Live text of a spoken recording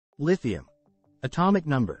Lithium. Atomic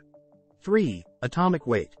number. 3. Atomic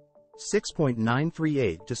weight.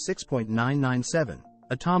 6.938 to 6.997.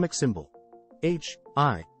 Atomic symbol.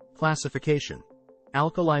 Hi. Classification.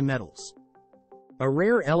 Alkali metals. A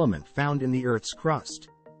rare element found in the Earth's crust.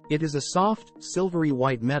 It is a soft,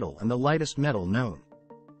 silvery-white metal and the lightest metal known.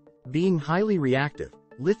 Being highly reactive,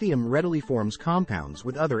 lithium readily forms compounds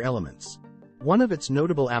with other elements. One of its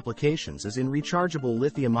notable applications is in rechargeable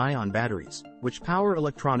lithium-ion batteries, which power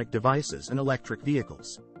electronic devices and electric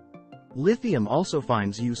vehicles. Lithium also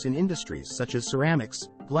finds use in industries such as ceramics,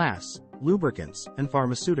 glass, lubricants, and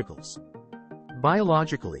pharmaceuticals.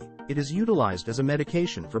 Biologically, it is utilized as a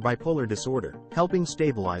medication for bipolar disorder, helping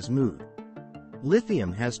stabilize mood.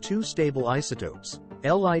 Lithium has two stable isotopes,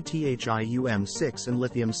 lithium-6 and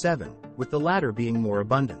lithium-7, with the latter being more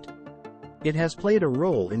abundant. It has played a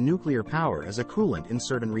role in nuclear power as a coolant in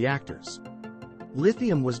certain reactors.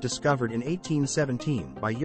 Lithium was discovered in 1817 by